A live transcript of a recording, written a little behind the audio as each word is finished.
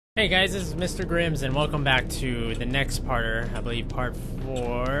Hey guys, this is Mr. Grimmmz and welcome back to the next parter, I believe part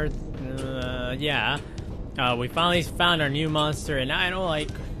 4. We finally found our new monster and I don't like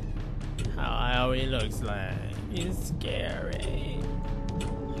how he looks like. He's scary.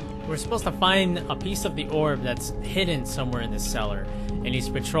 We're supposed to find a piece of the orb that's hidden somewhere in this cellar, and he's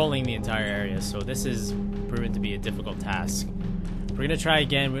patrolling the entire area, so this is proven to be a difficult task. We're gonna try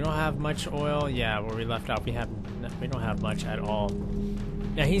again. We don't have much oil. Yeah, where we left off, we don't have much at all.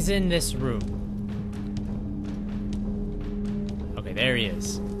 Now he's in this room. Okay, there he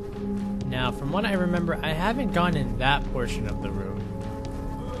is. Now, from what I remember, I haven't gone in that portion of the room.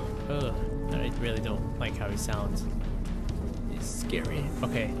 Ugh, I really don't like how he sounds. He's scary.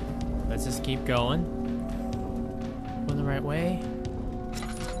 Okay, let's just keep going. Going the right way?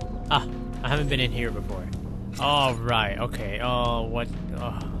 Ah, I haven't been in here before. All right. Okay. Oh, what?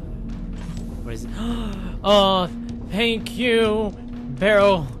 Oh, what is it? Oh, thank you.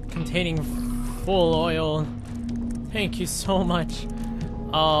 Barrel containing full oil. Thank you so much.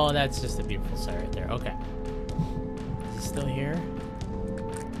 Oh, that's just a beautiful sight right there. Okay. Is he still here?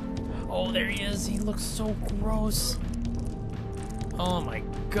 Oh, there he is. He looks so gross. Oh my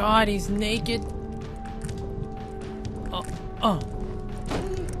god, he's naked. Oh. Oh,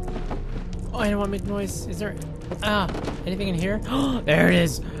 I don't want to make noise. Is there anything in here? Oh, there it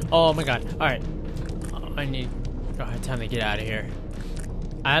is. Oh my god. Alright. I need time to get out of here.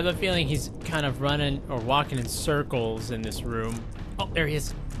 I have a feeling he's kind of running or walking in circles in this room. Oh, there he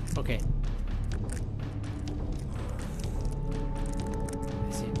is. Okay.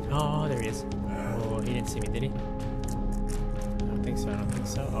 Oh, there he is. Oh, he didn't see me, did he? I don't think so. I don't think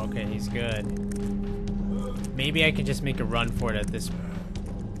so. Okay, he's good. Maybe I can just make a run for it at this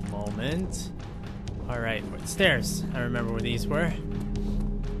moment. Alright, stairs. I remember where these were.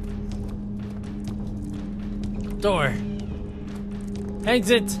 Door.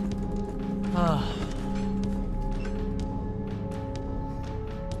 Exit!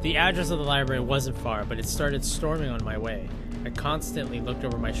 The address of the library wasn't far, but it started storming on my way. I constantly looked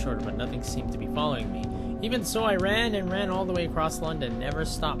over my shoulder, but nothing seemed to be following me. Even so, I ran and ran all the way across London, never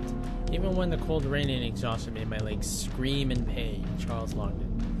stopped. Even when the cold rain and exhaustion made my legs scream in pain. Charles Longden.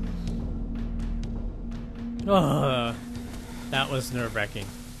 That was nerve-wracking.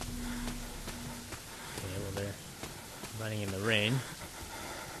 Okay, well, they're running in the rain.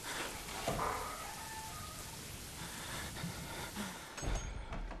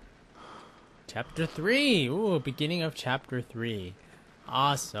 Chapter 3! Ooh, beginning of Chapter 3.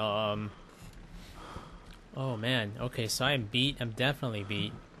 Awesome. Oh man, okay, so I'm beat. I'm definitely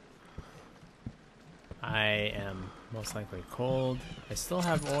beat. I am most likely cold. I still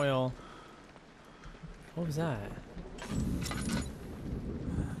have oil. What was that?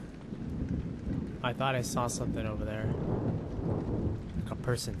 I thought I saw something over there. Like a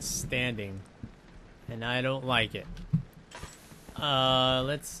person standing. And I don't like it.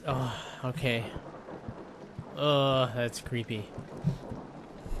 Let's... Oh, okay. That's creepy.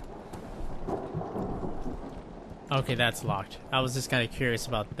 Okay, that's locked. I was just kind of curious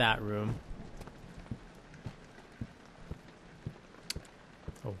about that room.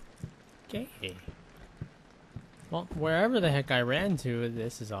 Okay. Well, wherever the heck I ran to,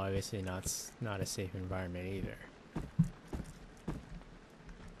 this is obviously not a safe environment either.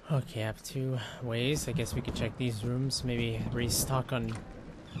 Okay, I have 2 ways. I guess we could check these rooms. Maybe restock on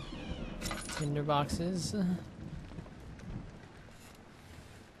tinder boxes.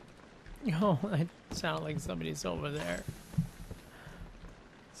 Oh, I sound like somebody's over there.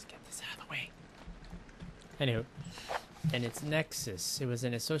 Let's get this out of the way. Anywho, and it's Nexus. It was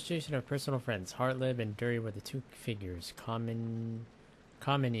an association of personal friends. Hartlib and Dury were the 2 figures.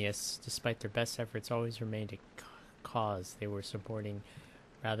 Communists, despite their best efforts, always remained a cause they were supporting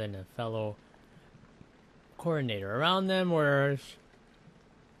rather than a fellow coordinator. Around them were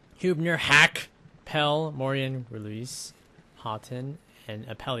Hubner, Hack, Pell, Morian, Ruiz, Houghton, and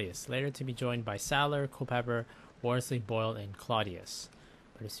Apellius, later to be joined by Saller, Culpeper, Worsley, Boyle, and Claudius.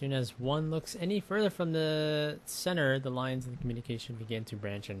 But as soon as one looks any further from the center, the lines of the communication begin to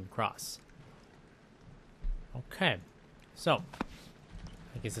branch and cross. Okay, so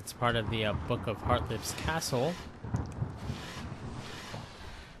I guess it's part of the Book of Hartlib's Castle.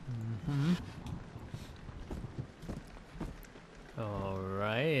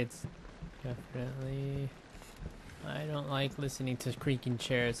 Alright, it's definitely... I don't like listening to creaking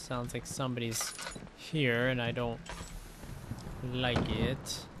chairs. Sounds like somebody's here and I don't like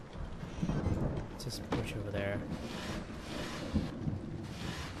it. Just push over there.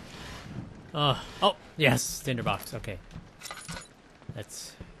 Oh, yes, tinderbox. Okay.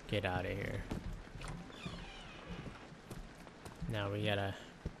 Let's get out of here. Now we gotta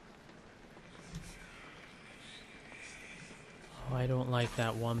Oh, I don't like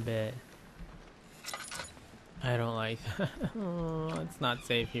that one bit. I don't like that. Oh, it's not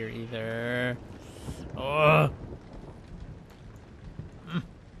safe here either. Oh.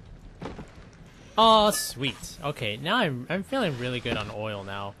 Oh, sweet. Okay, now I'm feeling really good on oil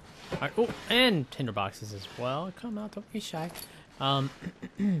now. Alright, oh, and tinderboxes as well. Come out, don't be shy. I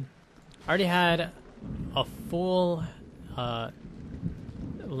already had a full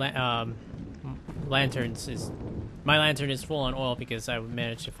lanterns. My lantern is full on oil because I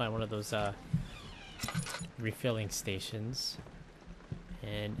managed to find one of those refilling stations.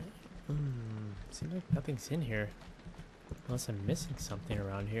 And seems like nothing's in here, unless I'm missing something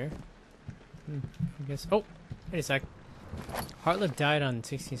around here. I guess. Oh, wait a sec. Hartlib died on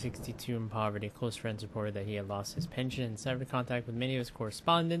 1662 in poverty. Close friends reported that he had lost his pension and severed contact with many of his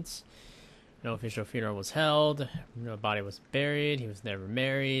correspondents. No official funeral was held. No body was buried. He was never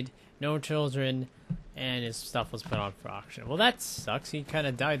married. No children. And his stuff was put on for auction. Well, that sucks. He kind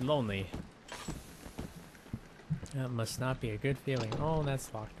of died lonely. That must not be a good feeling. Oh,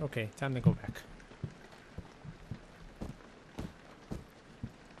 that's locked. Okay, time to go back.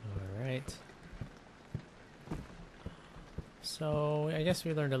 Alright. So, I guess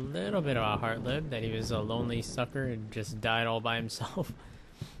we learned a little bit about Hartlib, that he was a lonely sucker and just died all by himself.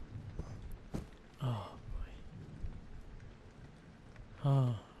 Oh, boy.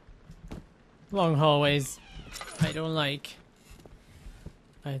 Oh. Long hallways. I don't like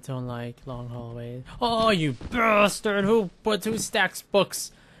long hallways. Oh, you bastard! Who stacks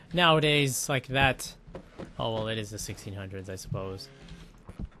books nowadays like that? Oh, well, it is the 1600s, I suppose.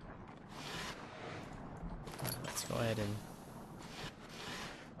 Right, let's go ahead and...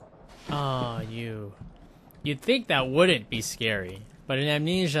 Oh, you'd think that wouldn't be scary, but an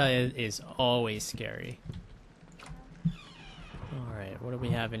Amnesia is always scary. Alright, what do we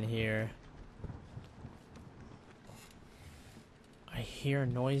have in here? I hear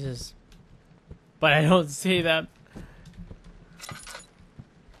noises, but I don't see them.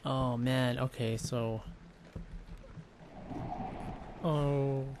 Oh man, okay, so...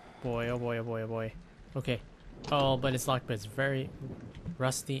 Oh boy, oh boy, oh boy, oh boy. Okay. Oh, but it's locked, but it's very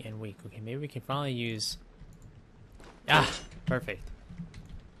rusty and weak. Okay, maybe we can finally use... Ah, perfect.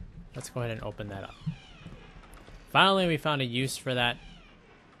 Let's go ahead and open that up. Finally, we found a use for that.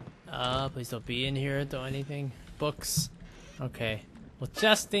 Please don't be in here, don't anything. Books. Okay. Well,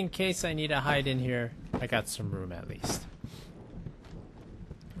 just in case I need to hide in here, I got some room at least.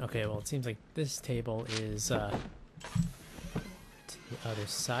 Okay, well, it seems like this table is, to the other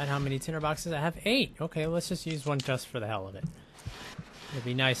side. How many tinderboxes? I have 8. Okay, let's just use one just for the hell of it. It'd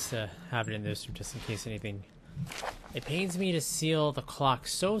be nice to have it in this room just in case anything... It pains me to seal the clock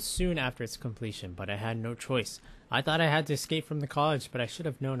so soon after its completion, but I had no choice. I thought I had to escape from the college, but I should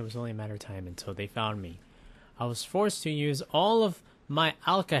have known it was only a matter of time until they found me. I was forced to use all of my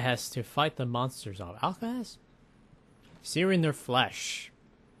alkahest to fight the monsters off. Alkahest? Searing their flesh,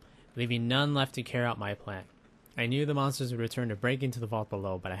 leaving none left to carry out my plan. I knew the monsters would return to break into the vault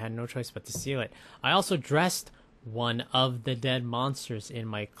below, but I had no choice but to seal it. I also dressed one of the dead monsters in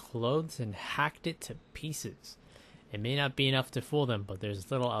my clothes and hacked it to pieces. It may not be enough to fool them, but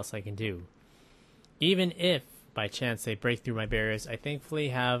there's little else I can do. Even if, by chance, they break through my barriers, I thankfully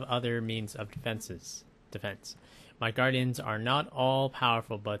have other means of defense. My guardians are not all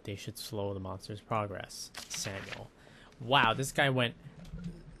powerful, but they should slow the monster's progress. Samuel. Wow, this guy went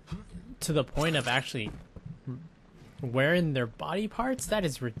to the point of actually wearing their body parts? That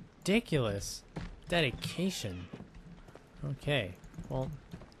is ridiculous. Dedication. Okay, well,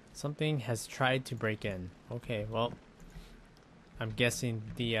 something has tried to break in. Okay, well, I'm guessing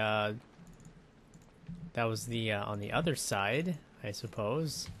the, that was the, on the other side, I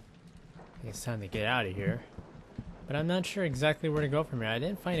suppose. I think it's time to get out of here. But I'm not sure exactly where to go from here. I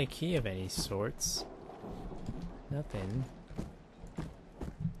didn't find a key of any sorts. Nothing.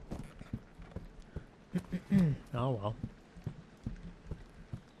 Oh well.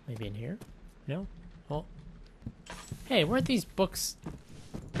 Maybe in here? No? Oh. Hey, weren't these books...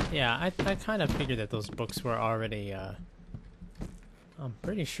 Yeah, I kind of figured that those books were already, I'm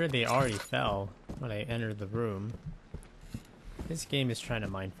pretty sure they already fell when I entered the room. This game is trying to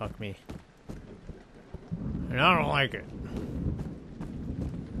mindfuck me. And I don't like it.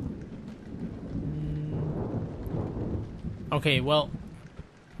 Okay, well...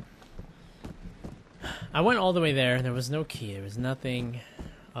 I went all the way there. There was no key. There was nothing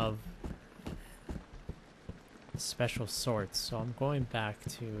of special sorts. So I'm going back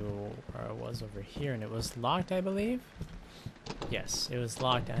to where I was over here. And it was locked, I believe? Yes, it was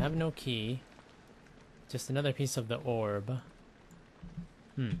locked. I have no key. Just another piece of the orb.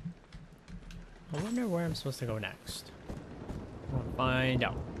 I wonder where I'm supposed to go next. find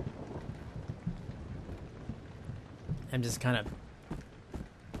out. I'm just kind of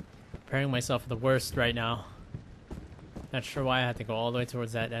preparing myself for the worst right now. Not sure why I had to go all the way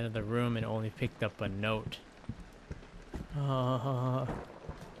towards that end of the room and only picked up a note.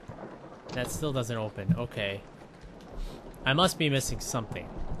 That still doesn't open. Okay. I must be missing something.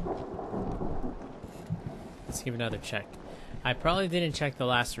 Let's give another check. I probably didn't check the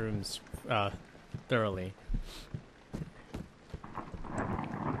last rooms thoroughly.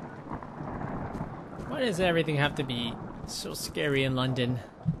 Why does everything have to be so scary in London?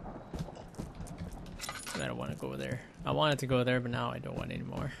 I don't want to go there. I wanted to go there, but now I don't want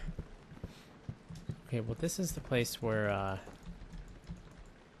anymore. Okay, well this is the place where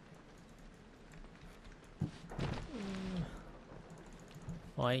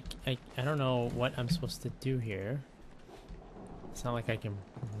well, I don't know what I'm supposed to do here. It's not like I can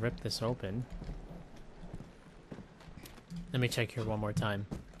rip this open. Let me check here one more time.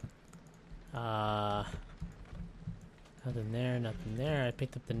 Nothing there, nothing there. I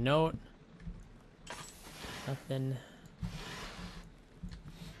picked up the note. Nothing.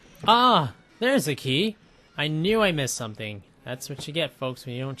 Ah! There's a key! I knew I missed something. That's what you get, folks,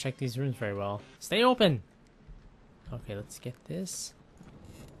 when you don't check these rooms very well. Stay open! Okay, let's get this.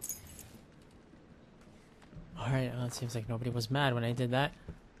 Alright, it seems like nobody was mad when I did that.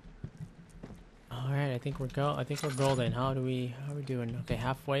 Alright, I think we're golden. How are we doing? Okay,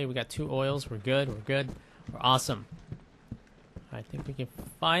 halfway. We got 2 oils. We're good. We're good. We're awesome. I think we can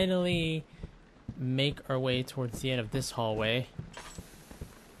finally make our way towards the end of this hallway.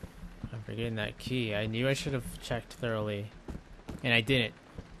 I'm forgetting that key. I knew I should have checked thoroughly, and I didn't.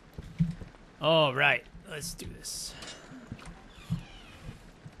 All right, let's do this.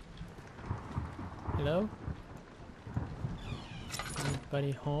 Hello?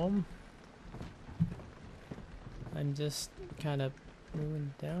 Anybody home? I'm just kind of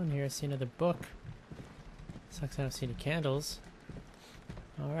moving down here. I see another book. Sucks I don't see any candles.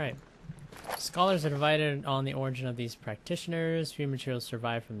 Alright. Scholars are divided on the origin of these practitioners. Few materials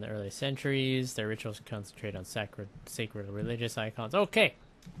survive from the early centuries. Their rituals concentrate on sacred religious icons. Okay!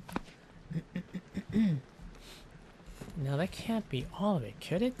 Now that can't be all of it,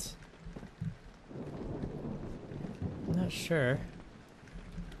 could it? I'm not sure.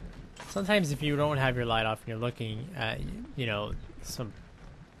 Sometimes if you don't have your light off and you're looking at, you know, some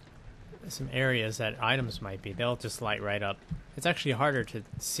areas that items might be, they'll just light right up. It's actually harder to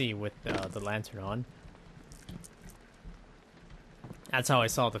see with the lantern on. That's how I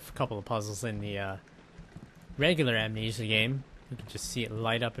solved a couple of puzzles in the regular Amnesia game. You can just see it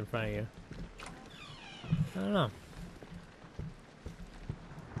light up in front of you. I don't know.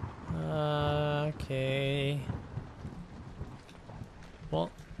 Okay. Well,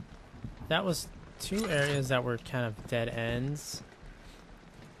 that was 2 areas that were kind of dead ends.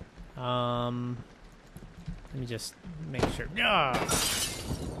 Let me just make sure. Alright,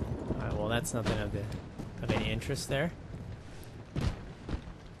 well that's nothing of any interest there.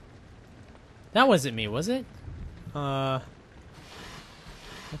 That wasn't me, was it? Okay.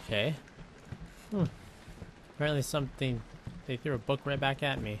 Apparently something... They threw a book right back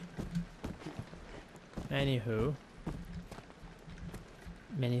at me. Anywho.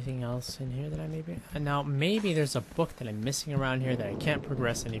 Anything else in here that I maybe... now, maybe there's a book that I'm missing around here that I can't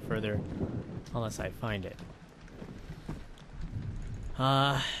progress any further unless I find it.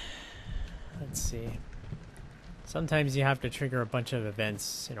 Let's see. Sometimes you have to trigger a bunch of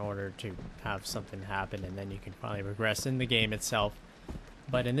events in order to have something happen, and then you can finally progress in the game itself.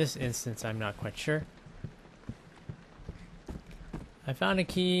 But in this instance, I'm not quite sure. I found a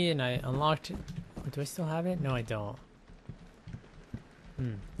key and I unlocked it. Do I still have it? No, I don't.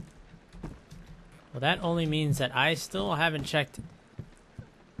 Well, that only means that I still haven't checked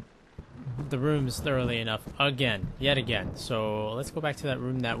the rooms thoroughly enough yet again. So let's go back to that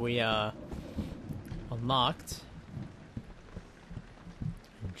room that we unlocked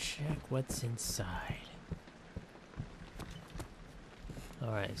and check what's inside.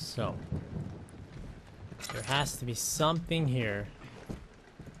 Alright, so there has to be something here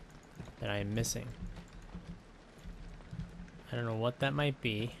that I am missing. I don't know what that might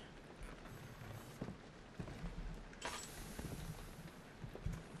be.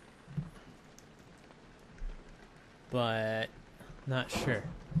 But not sure.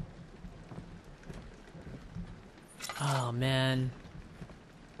 Oh man.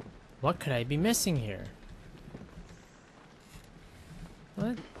 What could I be missing here?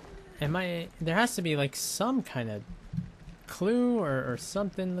 What? There has to be like some kind of clue or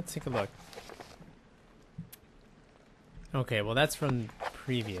something. Let's take a look. Okay, well that's from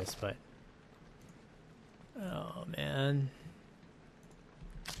previous, but... oh man.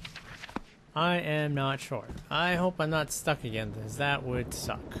 I am not sure. I hope I'm not stuck again, because that would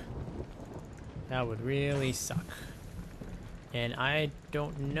suck. That would really suck. And I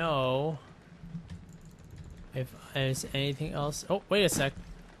don't know if there's anything else. Oh, wait a sec.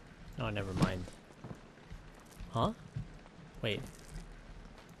 Oh, never mind. Huh? Wait.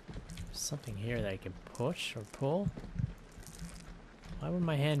 There's something here that I can push or pull? Why would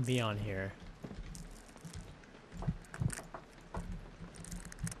my hand be on here?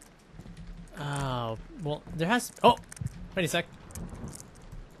 Oh, well, there has... Oh! Wait a sec.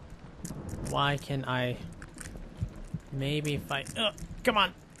 Why can I... Maybe if I... come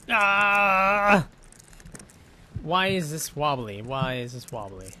on! Ah! Why is this wobbly? Why is this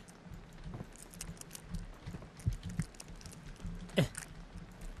wobbly?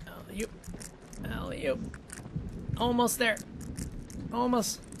 Alley-oop. Alley-oop. Almost there.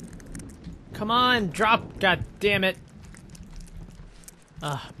 Almost. Come on, drop! God damn it!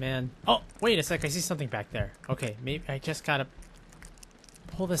 Ah, man. Oh, wait a sec. I see something back there. Okay, maybe I just gotta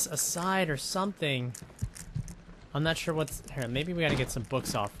pull this aside or something. I'm not sure what's here. Maybe we gotta get some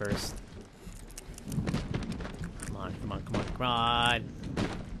books off first. Come on, come on, come on, come on.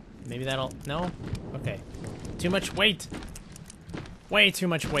 Maybe that'll... No? Okay. Too much weight. Way too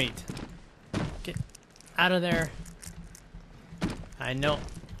much weight. Get out of there. I know.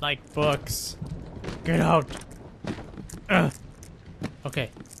 Like books. Get out. Ugh.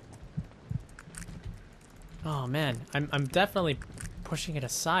 Okay. Oh man, I'm definitely pushing it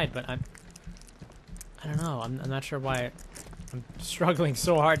aside, but I don't know. I'm not sure why I'm struggling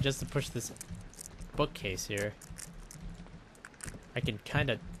so hard just to push this bookcase here. I can kind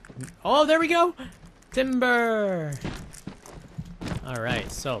of... Oh, there we go! Timber!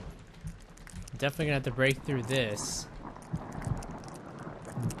 Alright, so definitely gonna have to break through this.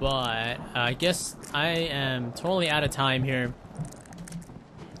 But I guess I am totally out of time here.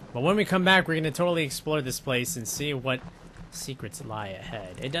 But when we come back, we're going to totally explore this place and see what secrets lie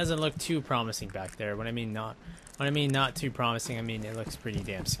ahead. It doesn't look too promising back there. When I mean not too promising, I mean it looks pretty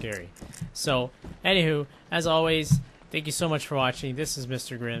damn scary. So, anywho, as always, thank you so much for watching. This is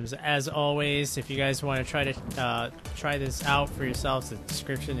Mr. Grimmmz. As always, if you guys want to try this out for yourselves, the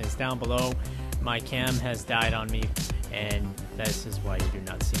description is down below. My cam has died on me, and this is why you do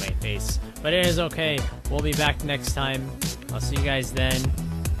not see my face. But it is okay. We'll be back next time. I'll see you guys then.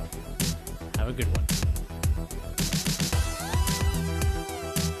 Have a good one.